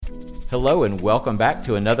Hello and welcome back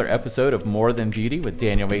to another episode of More Than Beauty with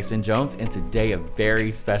Daniel Mason Jones, and today a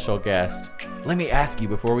very special guest. Let me ask you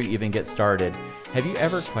before we even get started, have you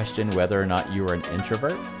ever questioned whether or not you are an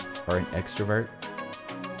introvert or an extrovert?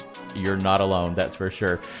 You're not alone, that's for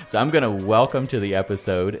sure. So I'm going to welcome to the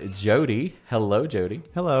episode Jody. Hello, Jody.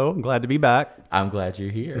 Hello, I'm glad to be back. I'm glad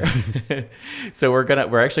you're here. So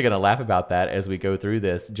we're actually gonna laugh about that as we go through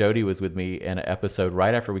this. Jody was with me in an episode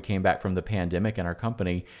right after we came back from the pandemic in our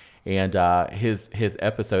company, and his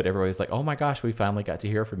episode, everybody's like, "Oh my gosh, we finally got to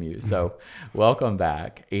hear from you." So welcome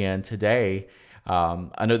back. And today,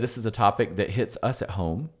 I know this is a topic that hits us at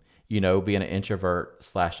home. You know, being an introvert /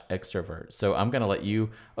 extrovert. So I'm going to let you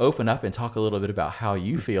open up and talk a little bit about how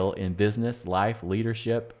you feel in business, life,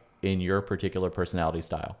 leadership, in your particular personality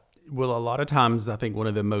style. Well, a lot of times I think one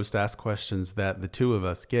of the most asked questions that the two of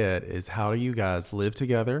us get is, how do you guys live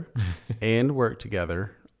together and work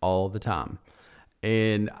together all the time?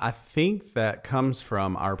 And I think that comes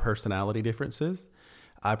from our personality differences.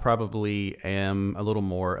 I probably am a little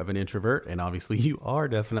more of an introvert, and obviously you are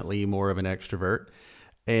definitely more of an extrovert.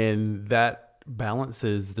 And that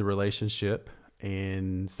balances the relationship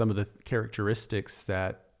and some of the characteristics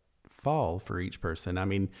that fall for each person. I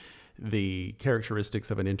mean, the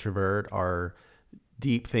characteristics of an introvert are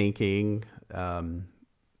deep thinking,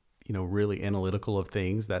 really analytical of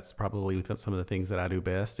things. That's probably some of the things that I do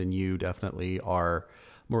best. And you definitely are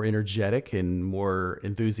more energetic and more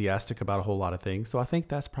enthusiastic about a whole lot of things. So I think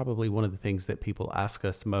that's probably one of the things that people ask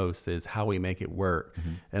us most is how we make it work.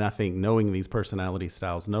 Mm-hmm. And I think knowing these personality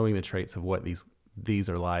styles, knowing the traits of what these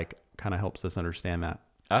are like, kind of helps us understand that.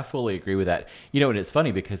 I fully agree with that. You know, and it's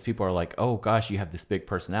funny because people are like, "Oh gosh, you have this big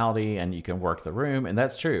personality and you can work the room." And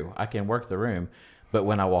that's true. I can work the room. But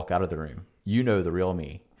when I walk out of the room, you know the real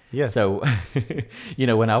me. Yes. So,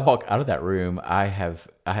 when I walk out of that room, I have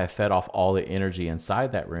fed off all the energy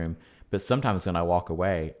inside that room. But sometimes when I walk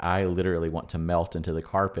away, I literally want to melt into the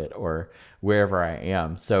carpet or wherever I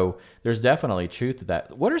am. So there's definitely truth to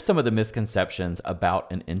that. What are some of the misconceptions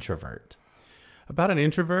about an introvert? About an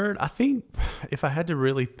introvert, I think if I had to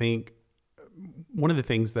really think, one of the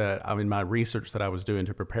things that in my research that I was doing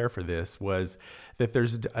to prepare for this was that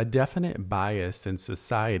there's a definite bias in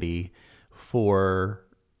society for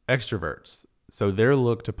extroverts. So they're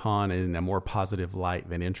looked upon in a more positive light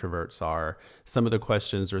than introverts are. Some of the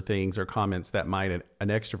questions or things or comments that an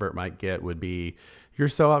extrovert might get would be, "You're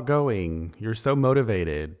so outgoing, you're so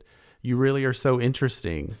motivated, you really are so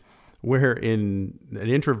interesting." Where in an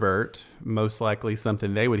introvert, most likely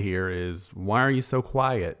something they would hear is, "Why are you so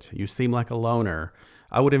quiet? You seem like a loner.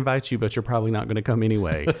 I would invite you, but you're probably not going to come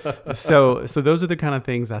anyway." So those are the kind of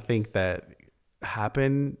things I think that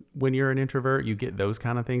happen when you're an introvert. You get those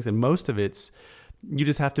kind of things, and most of it's you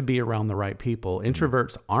just have to be around the right people.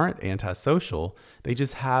 Introverts aren't antisocial. They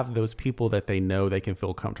just have those people that they know they can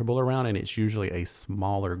feel comfortable around, and it's usually a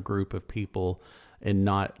smaller group of people and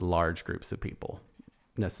not large groups of people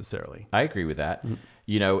necessarily. I agree with that. Mm-hmm.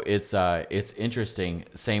 You know, it's interesting.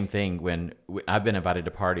 Same thing when I've been invited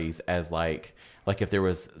to parties as like if there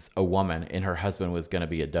was a woman and her husband was going to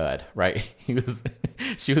be a dud, right?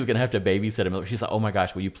 She was going to have to babysit him. She's like, "Oh my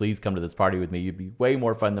gosh, will you please come to this party with me? You'd be way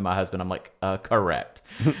more fun than my husband." I'm like, correct.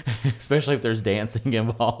 Especially if there's dancing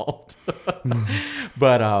involved.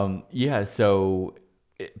 But so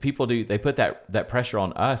people they put that pressure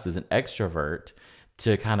on us as an extrovert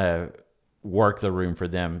to kind of work the room for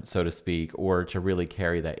them, so to speak, or to really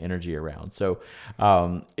carry that energy around. So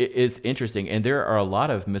it's interesting. And there are a lot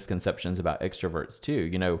of misconceptions about extroverts too.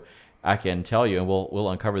 You know, I can tell you, and we'll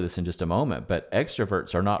uncover this in just a moment, but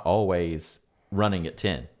extroverts are not always running at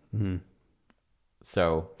 10. Mm-hmm.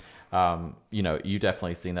 So, you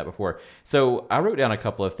definitely seen that before. So I wrote down a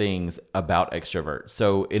couple of things about extroverts.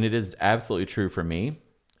 So, and it is absolutely true for me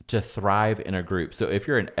to thrive in a group. So if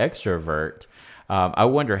you're an extrovert, I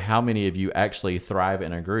wonder how many of you actually thrive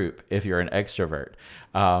in a group if you're an extrovert.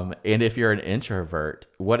 And if you're an introvert,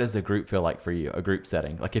 what does a group feel like for you, a group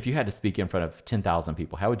setting? Like if you had to speak in front of 10,000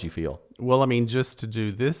 people, how would you feel? Well, I mean, just to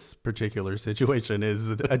do this particular situation is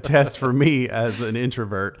a test for me as an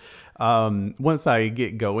introvert. Once I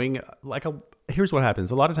get going, here's what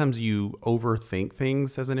happens. A lot of times you overthink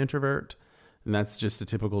things as an introvert, and that's just a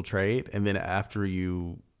typical trait. And then after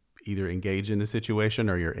you either engage in the situation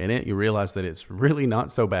or you're in it, you realize that it's really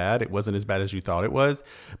not so bad. It wasn't as bad as you thought it was,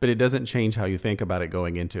 but it doesn't change how you think about it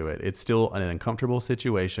going into it. It's still an uncomfortable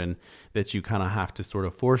situation that you kind of have to sort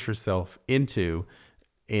of force yourself into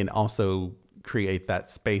and also create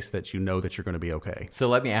that space that you know that you're going to be okay. So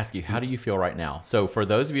let me ask you, how do you feel right now? So for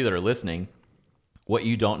those of you that are listening, what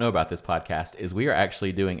you don't know about this podcast is we are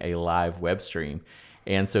actually doing a live web stream.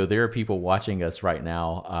 And so there are people watching us right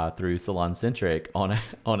now through Salon Centric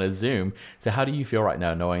on a Zoom. So how do you feel right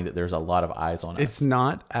now knowing that there's a lot of eyes on us? It's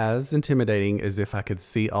not as intimidating as if I could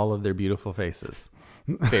see all of their beautiful faces.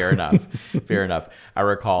 Fair enough. Fair enough. I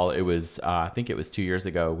recall it was, I think it was 2 years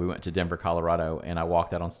ago, we went to Denver, Colorado, and I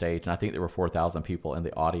walked out on stage, and I think there were 4,000 people in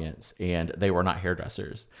the audience, and they were not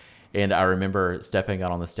hairdressers. And I remember stepping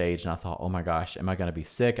out on the stage, and I thought, oh my gosh, am I going to be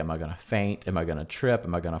sick? Am I going to faint? Am I going to trip?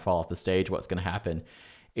 Am I going to fall off the stage? What's going to happen?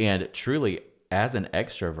 And truly, as an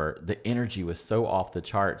extrovert, the energy was so off the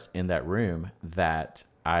charts in that room that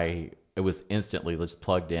it was instantly just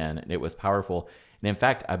plugged in, and it was powerful. And in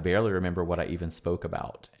fact, I barely remember what I even spoke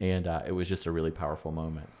about. And it was just a really powerful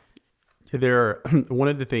moment. One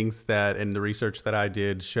of the things that in the research that I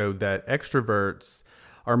did showed that extroverts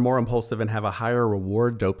are more impulsive and have a higher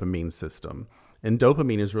reward dopamine system. And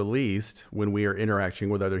dopamine is released when we are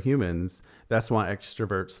interacting with other humans. That's why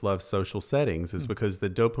extroverts love social settings, is because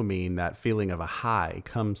the dopamine, that feeling of a high,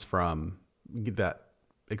 comes from that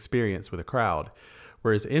experience with a crowd.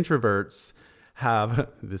 Whereas introverts have,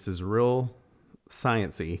 this is real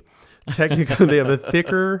sciencey, technically they have a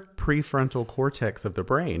thicker prefrontal cortex of the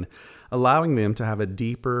brain, allowing them to have a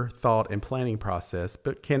deeper thought and planning process,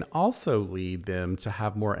 but can also lead them to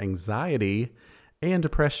have more anxiety and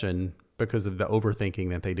depression because of the overthinking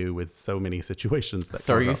that they do with so many situations.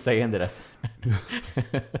 So are you saying that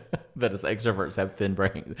that us extroverts have thin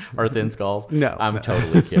brains or thin skulls? No. I'm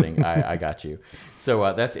totally kidding. I got you.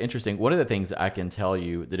 So that's interesting. One of the things I can tell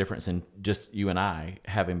you, the difference in just you and I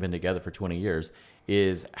having been together for 20 years,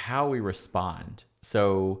 is how we respond.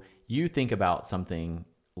 So you think about something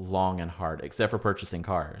long and hard, except for purchasing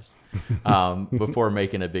cars, before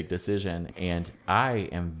making a big decision. And I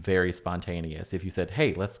am very spontaneous. If you said,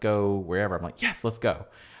 hey, let's go wherever, I'm like, yes, let's go.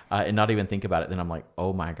 And not even think about it. Then I'm like,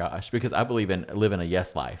 oh my gosh, because I believe in living a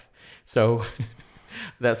yes life. So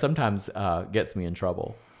that sometimes gets me in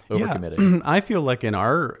trouble, overcommitting. Yeah, I feel like in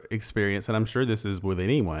our experience, and I'm sure this is with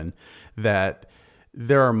anyone, that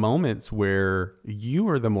there are moments where you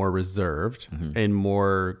are the more reserved and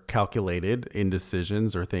more calculated in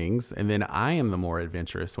decisions or things. And then I am the more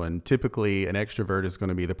adventurous one. Typically, an extrovert is going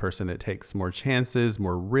to be the person that takes more chances,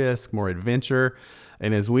 more risk, more adventure.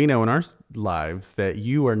 And as we know in our lives, that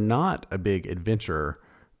you are not a big adventurer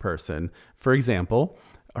person. For example,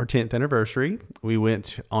 our 10th anniversary, we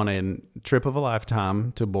went on a trip of a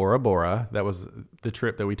lifetime to Bora Bora. That was the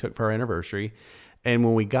trip that we took for our anniversary. And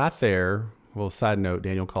when we got there, well, side note,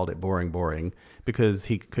 Daniel called it boring because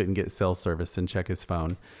he couldn't get cell service and check his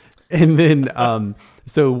phone. And then,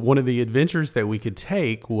 so one of the adventures that we could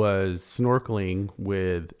take was snorkeling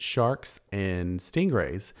with sharks and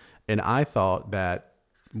stingrays. And I thought that,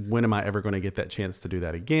 when am I ever going to get that chance to do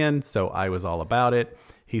that again? So I was all about it.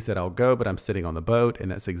 He said, I'll go, but I'm sitting on the boat.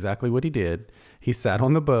 And that's exactly what he did. He sat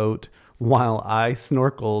on the boat while I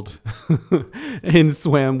snorkeled and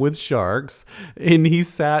swam with sharks, and he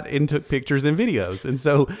sat and took pictures and videos. And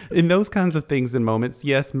so in those kinds of things and moments,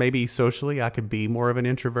 yes, maybe socially I could be more of an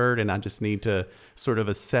introvert, and I just need to sort of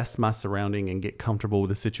assess my surrounding and get comfortable with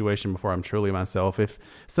the situation before I'm truly myself. If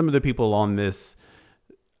some of the people on this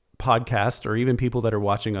podcast, or even people that are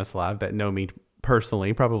watching us live that know me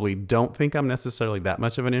personally, probably don't think I'm necessarily that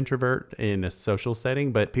much of an introvert in a social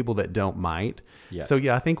setting, but people that don't might. Yeah. So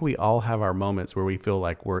yeah, I think we all have our moments where we feel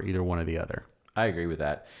like we're either one or the other. I agree with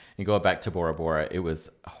that. And going back to Bora Bora, it was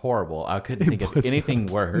horrible. I couldn't think of anything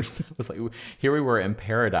worse. It was like, here we were in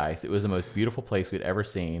paradise. It was the most beautiful place we'd ever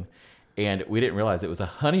seen. And we didn't realize it was a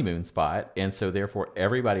honeymoon spot. And so therefore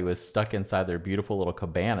everybody was stuck inside their beautiful little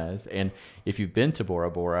cabanas. And if you've been to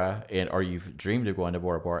Bora Bora or you've dreamed of going to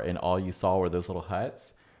Bora Bora and all you saw were those little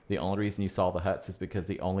huts, the only reason you saw the huts is because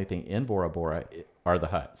the only thing in Bora Bora are the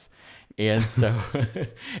huts. And so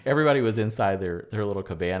everybody was inside their little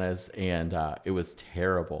cabanas, and it was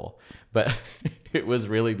terrible, but it was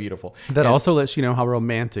really beautiful. That also lets you know how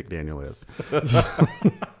romantic Daniel is.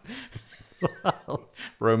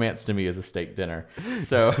 Romance to me is a steak dinner.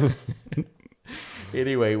 So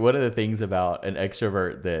anyway, one of the things about an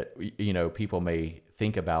extrovert that, people may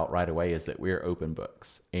think about right away is that we're open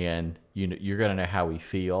books, and you're going to know how we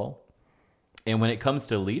feel. And when it comes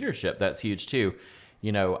to leadership, that's huge too.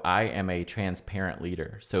 I am a transparent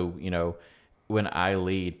leader. So, when I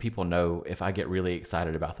lead, people know if I get really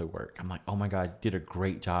excited about the work, I'm like, oh my God, you did a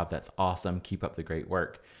great job. That's awesome. Keep up the great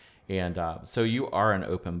work. And so you are an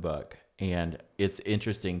open book. And it's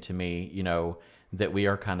interesting to me, that we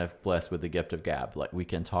are kind of blessed with the gift of gab. Like we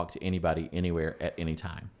can talk to anybody, anywhere, at any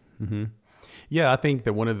time. Mm-hmm. Yeah, I think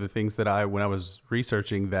that one of the things that when I was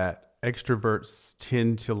researching that extroverts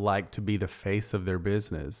tend to like to be the face of their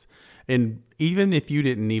business. And even if you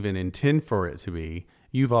didn't even intend for it to be,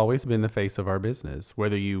 you've always been the face of our business.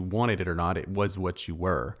 Whether you wanted it or not, it was what you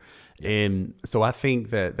were. Yeah. And so I think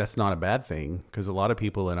that that's not a bad thing, because a lot of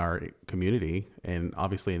people in our community and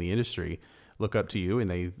obviously in the industry look up to you,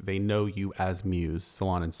 and they know you as Muse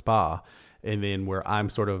Salon and Spa. And then where I'm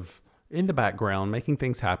sort of in the background, making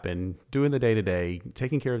things happen, doing the day-to-day,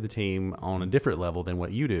 taking care of the team on a different level than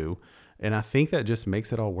what you do. And I think that just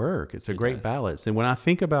makes it all work. It's a great balance. And when I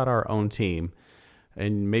think about our own team,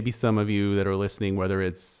 and maybe some of you that are listening, whether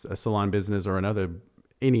it's a salon business or another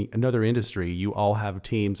industry, you all have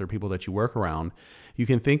teams or people that you work around. You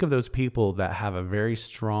can think of those people that have a very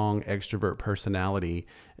strong extrovert personality,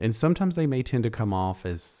 and sometimes they may tend to come off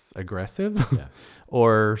as aggressive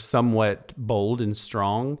or somewhat bold and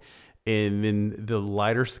strong. And then the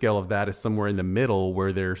lighter scale of that is somewhere in the middle,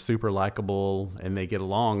 where they're super likable and they get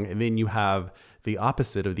along. And then you have the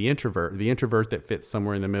opposite of the introvert that fits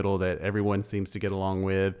somewhere in the middle that everyone seems to get along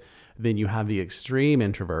with. Then you have the extreme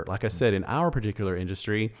introvert. Like I said, in our particular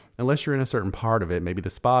industry, unless you're in a certain part of it, maybe the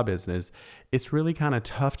spa business, it's really kind of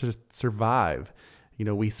tough to survive. You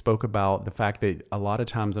know, we spoke about the fact that a lot of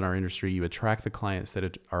times in our industry, you attract the clients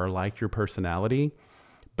that are like your personality,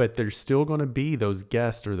 but there's still going to be those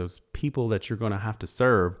guests or those people that you're going to have to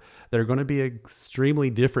serve that are going to be extremely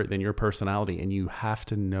different than your personality, and you have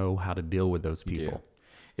to know how to deal with those people.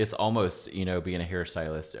 It's almost, being a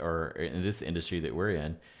hairstylist or in this industry that we're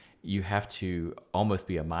in, you have to almost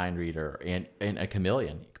be a mind reader and a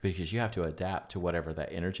chameleon, because you have to adapt to whatever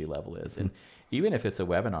that energy level is. And even if it's a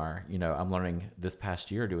webinar, I'm learning this past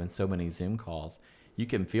year doing so many Zoom calls, you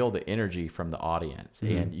can feel the energy from the audience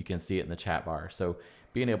and you can see it in the chat bar. So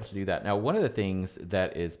being able to do that. Now, one of the things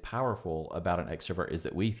that is powerful about an extrovert is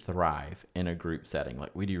that we thrive in a group setting.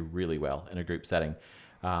 Like, we do really well in a group setting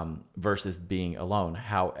versus being alone.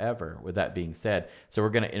 However, with that being said, so we're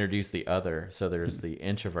going to introduce the other. So there's the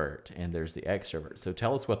introvert and there's the extrovert. So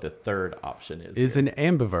tell us what the third option is. Is an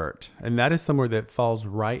ambivert. And that is somewhere that falls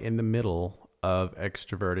right in the middle of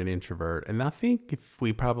extrovert and introvert. And I think if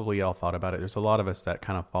we probably all thought about it, there's a lot of us that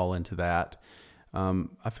kind of fall into that.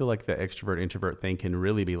 I feel like the extrovert introvert thing can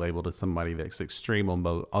really be labeled as somebody that's extreme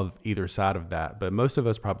of either side of that. But most of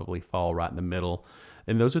us probably fall right in the middle.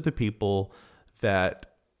 And those are the people that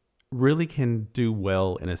really can do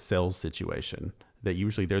well in a sales situation. That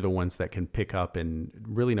usually they're the ones that can pick up and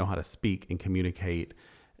really know how to speak and communicate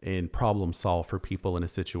and problem solve for people in a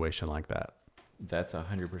situation like that. That's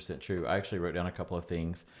 100% true. I actually wrote down a couple of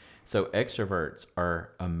things. So extroverts are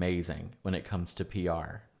amazing when it comes to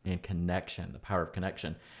PR and connection, the power of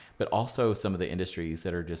connection, but also some of the industries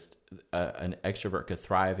that are just an extrovert could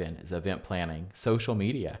thrive in is event planning, social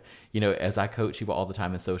media. As I coach people all the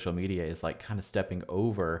time in social media, is like kind of stepping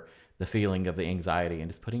over the feeling of the anxiety and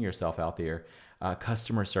just putting yourself out there.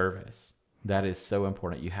 Customer service, that is so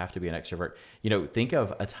important. You have to be an extrovert. Think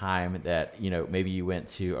of a time that, maybe you went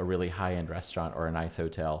to a really high-end restaurant or a nice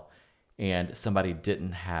hotel and somebody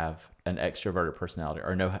didn't have an extroverted personality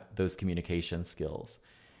or no those communication skills.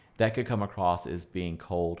 That could come across as being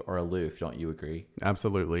cold or aloof. Don't you agree?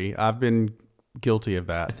 Absolutely. I've been guilty of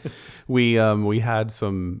that. We had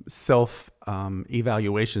some self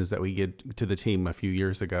evaluations that we did to the team a few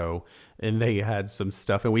years ago, and they had some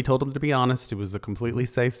stuff, and we told them to be honest. It was a completely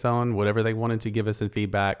safe zone, whatever they wanted to give us in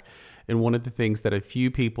feedback. And one of the things that a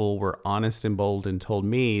few people were honest and bold and told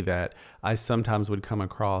me that I sometimes would come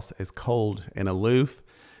across as cold and aloof.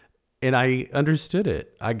 And I understood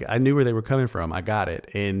it. I knew where they were coming from. I got it.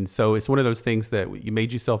 And so it's one of those things that you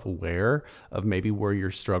made yourself aware of, maybe where your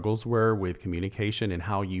struggles were with communication and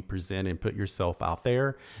how you present and put yourself out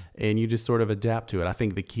there. And you just sort of adapt to it. I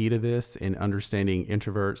think the key to this in understanding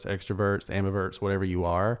introverts, extroverts, ambiverts, whatever you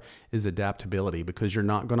are, is adaptability, because you're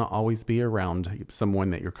not going to always be around someone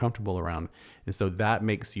that you're comfortable around. And so that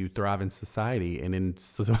makes you thrive in society and in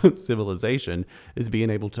civilization, is being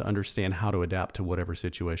able to understand how to adapt to whatever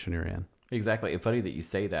situation you're in. Exactly. It's funny that you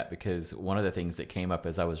say that, because one of the things that came up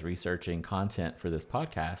as I was researching content for this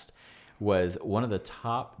podcast was one of the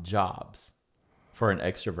top jobs for an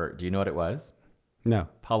extrovert. Do you know what it was? No.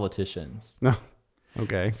 Politicians. No.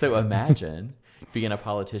 Okay. So imagine being a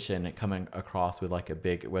politician coming across with like a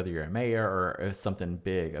big, whether you're a mayor or something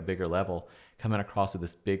big, a bigger level, coming across with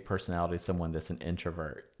this big personality, someone that's an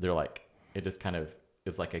introvert. They're like, it just kind of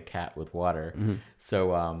is like a cat with water. Mm-hmm.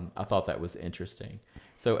 So I thought that was interesting.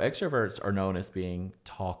 So extroverts are known as being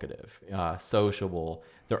talkative, sociable.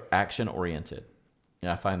 They're action oriented.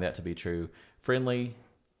 And I find that to be true. Friendly,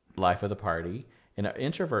 life of the party. And an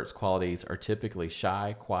introvert's qualities are typically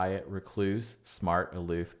shy, quiet, recluse, smart,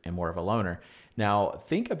 aloof, and more of a loner. Now,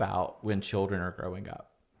 think about when children are growing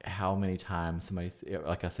up, how many times somebody,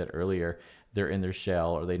 like I said earlier, they're in their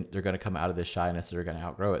shell, or they're going to come out of this shyness, they're going to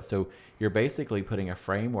outgrow it. So you're basically putting a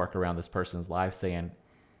framework around this person's life saying,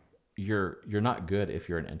 you're not good if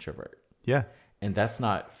you're an introvert. Yeah. And that's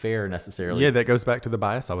not fair necessarily. Yeah, that goes back to the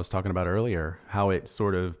bias I was talking about earlier, how it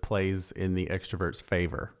sort of plays in the extrovert's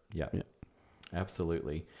favor. Yeah.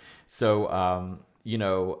 Absolutely. So,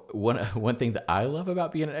 one thing that I love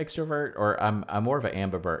about being an extrovert, or I'm more of an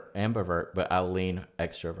ambivert, but I lean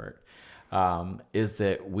extrovert, is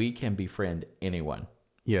that we can befriend anyone.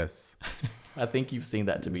 Yes. I think you've seen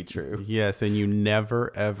that to be true. Yes, and you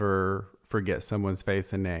never, ever forget someone's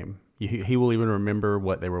face and name. He will even remember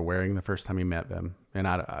what they were wearing the first time he met them. And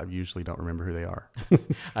I usually don't remember who they are.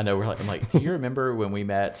 I know. I'm like, do you remember when we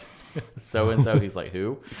met so-and-so? He's like,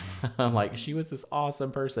 who? I'm like, she was this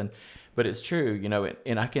awesome person. But it's true,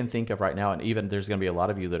 and I can think of right now, and even there's going to be a lot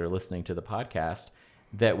of you that are listening to the podcast,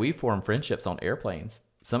 that we form friendships on airplanes.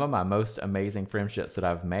 Some of my most amazing friendships that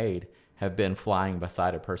I've made have been flying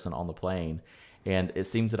beside a person on the plane. And it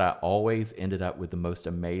seems that I always ended up with the most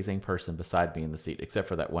amazing person beside me in the seat, except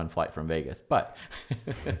for that one flight from Vegas. But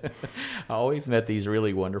I always met these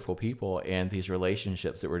really wonderful people and these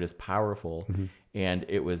relationships that were just powerful. Mm-hmm. And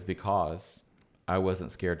it was because I wasn't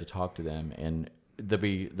scared to talk to them. And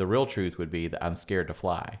the real truth would be that I'm scared to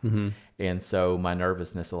fly. Mm-hmm. And so my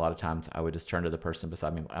nervousness, a lot of times I would just turn to the person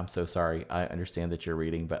beside me. I'm so sorry. I understand that you're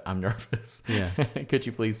reading, but I'm nervous. Yeah. Could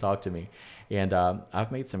you please talk to me? And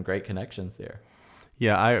I've made some great connections there.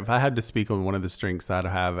 Yeah, if I had to speak on one of the strengths I'd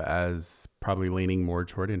have as probably leaning more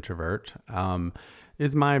toward introvert,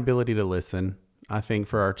 is my ability to listen. I think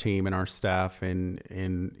for our team and our staff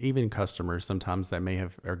and even customers sometimes that may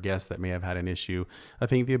have, or guests that may have had an issue, I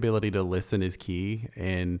think the ability to listen is key.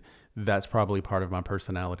 And that's probably part of my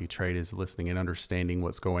personality trait, is listening and understanding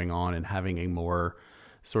what's going on and having a more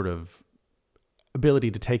sort of ability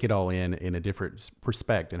to take it all in a different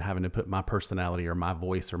respect, and having to put my personality or my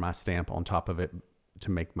voice or my stamp on top of it to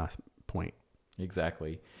make my point.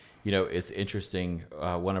 Exactly. It's interesting.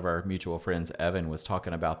 One of our mutual friends, Evan, was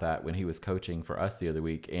talking about that when he was coaching for us the other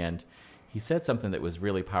week. And he said something that was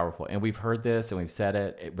really powerful. And we've heard this and we've said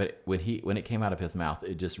it, but when it came out of his mouth,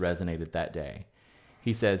 it just resonated that day.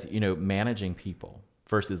 He says, managing people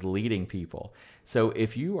versus leading people. So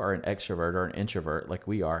if you are an extrovert or an introvert like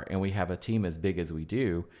we are, and we have a team as big as we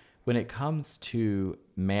do, when it comes to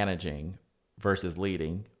managing versus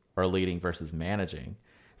leading, or leading versus managing.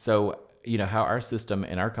 So, how our system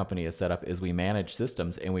and our company is set up is we manage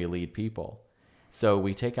systems and we lead people. So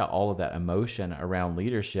we take out all of that emotion around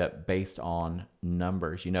leadership based on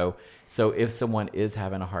numbers, So if someone is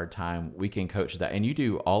having a hard time, we can coach that. And you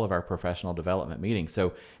do all of our professional development meetings.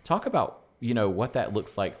 So talk about, what that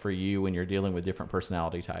looks like for you when you're dealing with different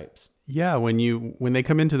personality types. Yeah, when they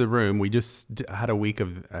come into the room, we just had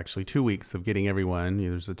 2 weeks of getting everyone.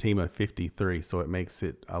 There's a team of 53, so it makes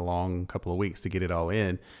it a long couple of weeks to get it all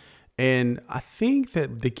in. And I think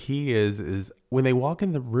that the key is when they walk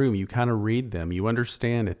in the room, you kind of read them. You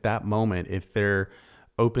understand at that moment if they're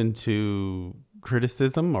open to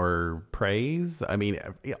criticism or praise. I mean,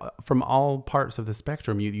 from all parts of the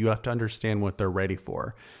spectrum, you have to understand what they're ready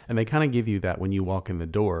for. And they kind of give you that when you walk in the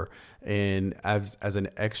door. And as an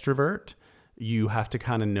extrovert, you have to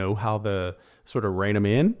kind of know how to sort of rein them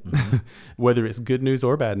in, mm-hmm. whether it's good news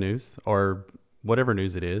or bad news or whatever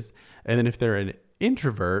news it is. And then if they're an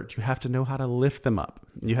introvert, you have to know how to lift them up.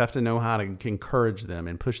 You have to know how to encourage them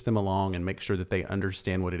and push them along and make sure that they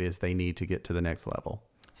understand what it is they need to get to the next level.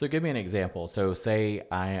 So give me an example. So say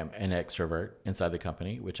I am an extrovert inside the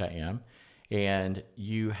company, which I am, and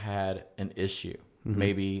you had an issue. Mm-hmm.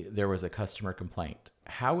 Maybe there was a customer complaint.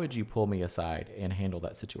 How would you pull me aside and handle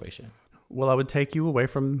that situation? Well, I would take you away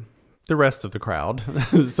from the rest of the crowd.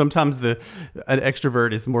 Sometimes an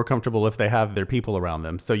extrovert is more comfortable if they have their people around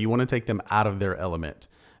them. So you want to take them out of their element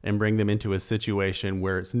and bring them into a situation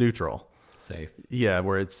where it's neutral. Safe. Yeah,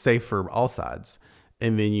 where it's safe for all sides.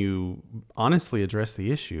 And then you honestly address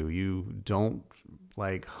the issue. You don't,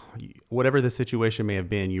 whatever the situation may have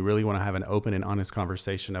been, you really want to have an open and honest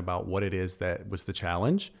conversation about what it is that was the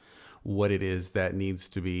challenge, what it is that needs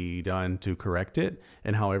to be done to correct it,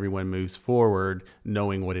 and how everyone moves forward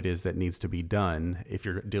knowing what it is that needs to be done if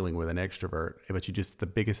you're dealing with an extrovert. But the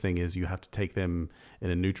biggest thing is you have to take them in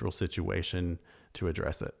a neutral situation to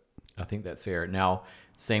address it. I think that's fair. Now,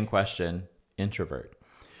 same question, introvert.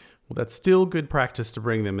 Well, that's still good practice to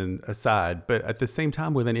bring them aside. But at the same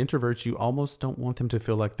time, with an introvert, you almost don't want them to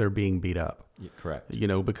feel like they're being beat up. Yeah, correct.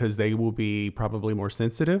 Because they will be probably more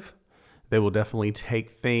sensitive. They will definitely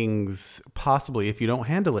take things, possibly if you don't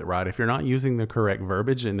handle it right, if you're not using the correct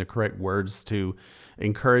verbiage and the correct words to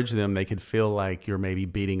encourage them, they could feel like you're maybe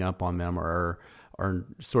beating up on them or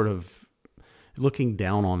sort of looking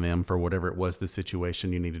down on them for whatever it was the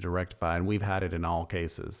situation you needed to rectify. And we've had it in all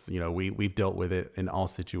cases. We've dealt with it in all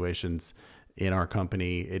situations in our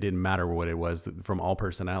company. It didn't matter what it was, from all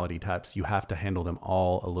personality types. You have to handle them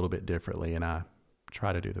all a little bit differently. And I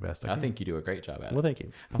try to do the best I can. I think you do a great job at it. Well, thank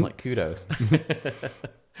you. I'm like, kudos.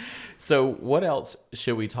 So what else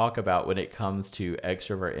should we talk about when it comes to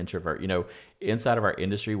extrovert, introvert? Inside of our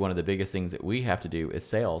industry, one of the biggest things that we have to do is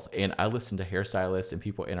sales. And I listen to hairstylists and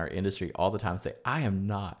people in our industry all the time say, I am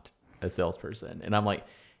not a salesperson. And I'm like,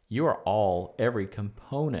 you are every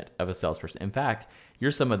component of a salesperson. In fact,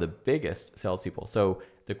 you're some of the biggest salespeople. So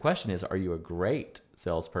the question is, are you a great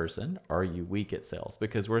salesperson or are you weak at sales?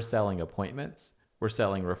 Because we're selling appointments. We're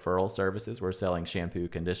selling referral services. We're selling shampoo,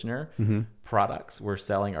 conditioner products. We're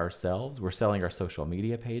selling ourselves. We're selling our social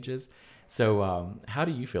media pages. So how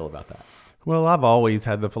do you feel about that? Well, I've always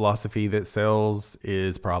had the philosophy that sales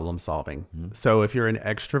is problem solving. So if you're an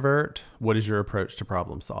extrovert, what is your approach to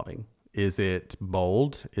problem solving? Is it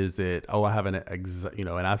bold? Is it, I have and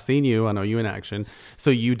I've seen you, I know you in action. So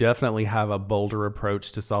you definitely have a bolder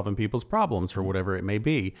approach to solving people's problems for whatever it may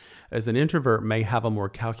be. As an introvert may have a more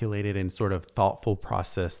calculated and sort of thoughtful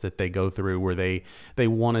process that they go through where they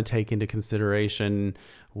want to take into consideration,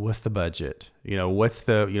 what's the budget?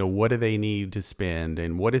 What do they need to spend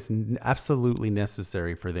and what is absolutely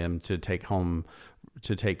necessary for them to take home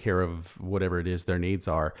to take care of whatever it is their needs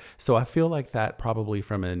are. So I feel like that probably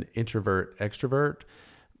from an introvert extrovert,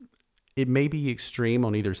 it may be extreme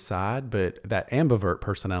on either side, but that ambivert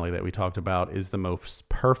personality that we talked about is the most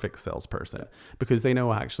perfect salesperson because they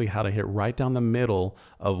know actually how to hit right down the middle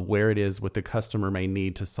of where it is what the customer may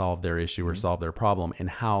need to solve their issue or solve their problem and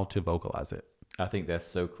how to vocalize it. I think that's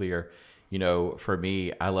so clear. For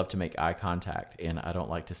me, I love to make eye contact and I don't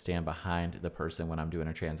like to stand behind the person when I'm doing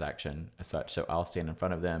a transaction as such. So I'll stand in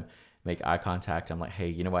front of them, make eye contact. I'm like, hey,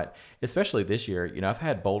 you know what? Especially this year, I've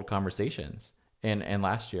had bold conversations and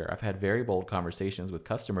last year I've had very bold conversations with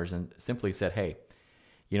customers and simply said, hey,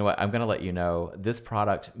 you know what? I'm going to let you know this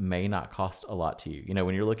product may not cost a lot to you.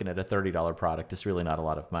 When you're looking at a $30 product, it's really not a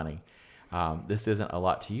lot of money. This isn't a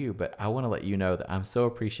lot to you, but I want to let you know that I'm so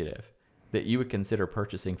appreciative that you would consider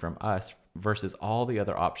purchasing from us versus all the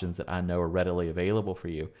other options that I know are readily available for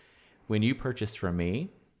you. When you purchase from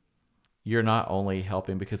me, you're not only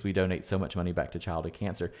helping because we donate so much money back to childhood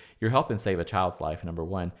cancer, you're helping save a child's life, number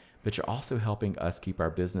one, but you're also helping us keep our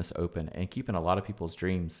business open and keeping a lot of people's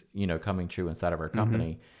dreams, coming true inside of our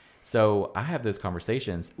company. So I have those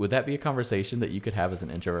conversations. Would that be a conversation that you could have as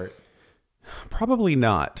an introvert? Probably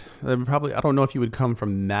not. I don't know if you would come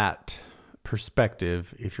from that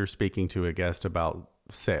perspective if you're speaking to a guest about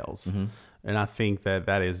sales. And I think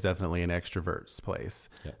that is definitely an extrovert's place.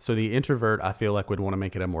 Yeah. So the introvert, I feel like, would want to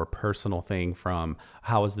make it a more personal thing from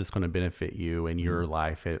how is this going to benefit you in your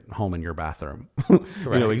life at home in your bathroom?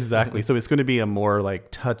 Exactly. So it's going to be a more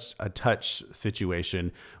like a touch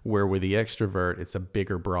situation where with the extrovert, it's a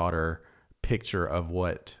bigger, broader picture of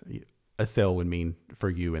what a sale would mean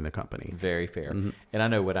for you in the company. Very fair. And I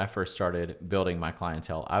know when I first started building my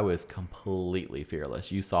clientele, I was completely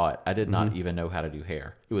fearless. You saw it. I did not even know how to do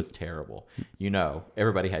hair. It was terrible.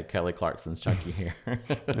 Everybody had Kelly Clarkson's chunky hair.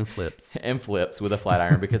 And flips. And flips with a flat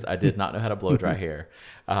iron because I did not know how to blow dry hair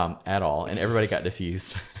at all. And everybody got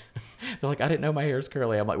diffused. They're like, I didn't know my hair's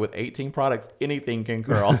curly. I'm like, with 18 products, anything can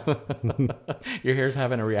curl. Your hair's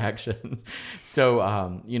having a reaction. So,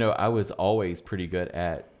 I was always pretty good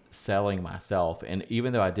at selling myself. And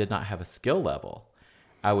even though I did not have a skill level,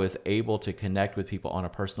 I was able to connect with people on a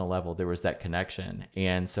personal level. There was that connection.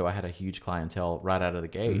 And so I had a huge clientele right out of the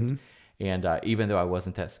gate. And even though I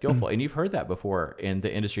wasn't that skillful, and you've heard that before in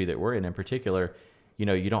the industry that we're in particular,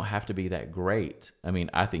 you don't have to be that great. I mean,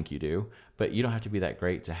 I think you do, but you don't have to be that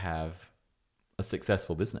great to have a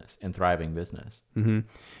successful business and thriving business.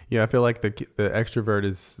 Yeah, I feel like the extrovert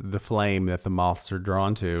is the flame that the moths are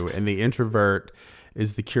drawn to, and the introvert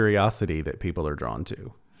is the curiosity that people are drawn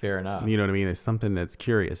to. Fair enough. You know what I mean? It's something that's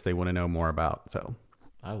curious they want to know more about. So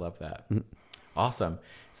I love that. Awesome.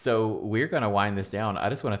 So we're going to wind this down. I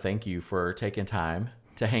just want to thank you for taking time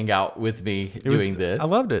to hang out with me doing this. I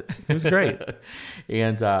loved it. It was great.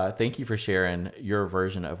 And thank you for sharing your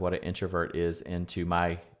version of what an introvert is into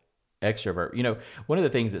my extrovert. One of the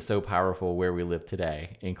things that's so powerful where we live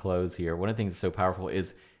today, in close here, one of the things that's so powerful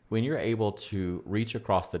is when you're able to reach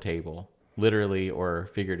across the table, literally or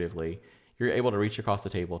figuratively, you're able to reach across the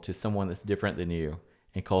table to someone that's different than you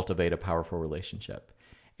and cultivate a powerful relationship.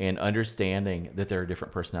 and understanding that there are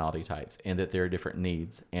different personality types and that there are different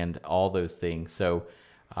needs and all those things. So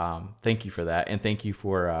thank you for that. And thank you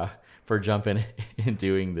for jumping and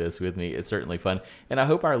doing this with me. It's certainly fun. And I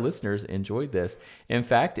hope our listeners enjoyed this. In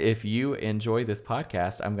fact, if you enjoy this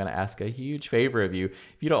podcast, I'm going to ask a huge favor of you.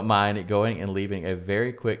 If you don't mind going and leaving a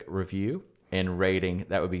very quick review and rating,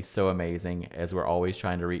 that would be so amazing, as we're always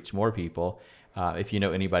trying to reach more people. If you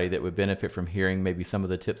know anybody that would benefit from hearing maybe some of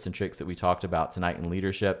the tips and tricks that we talked about tonight in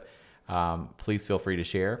leadership, please feel free to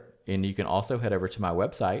share. And you can also head over to my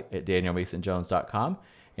website at danielmasonjones.com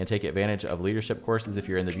and take advantage of leadership courses. If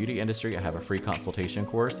you're in the beauty industry, I have a free consultation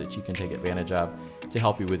course that you can take advantage of to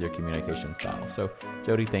help you with your communication style. So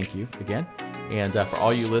Jody, thank you again. And for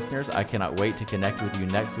all you listeners, I cannot wait to connect with you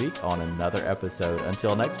next week on another episode.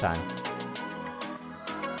 Until next time.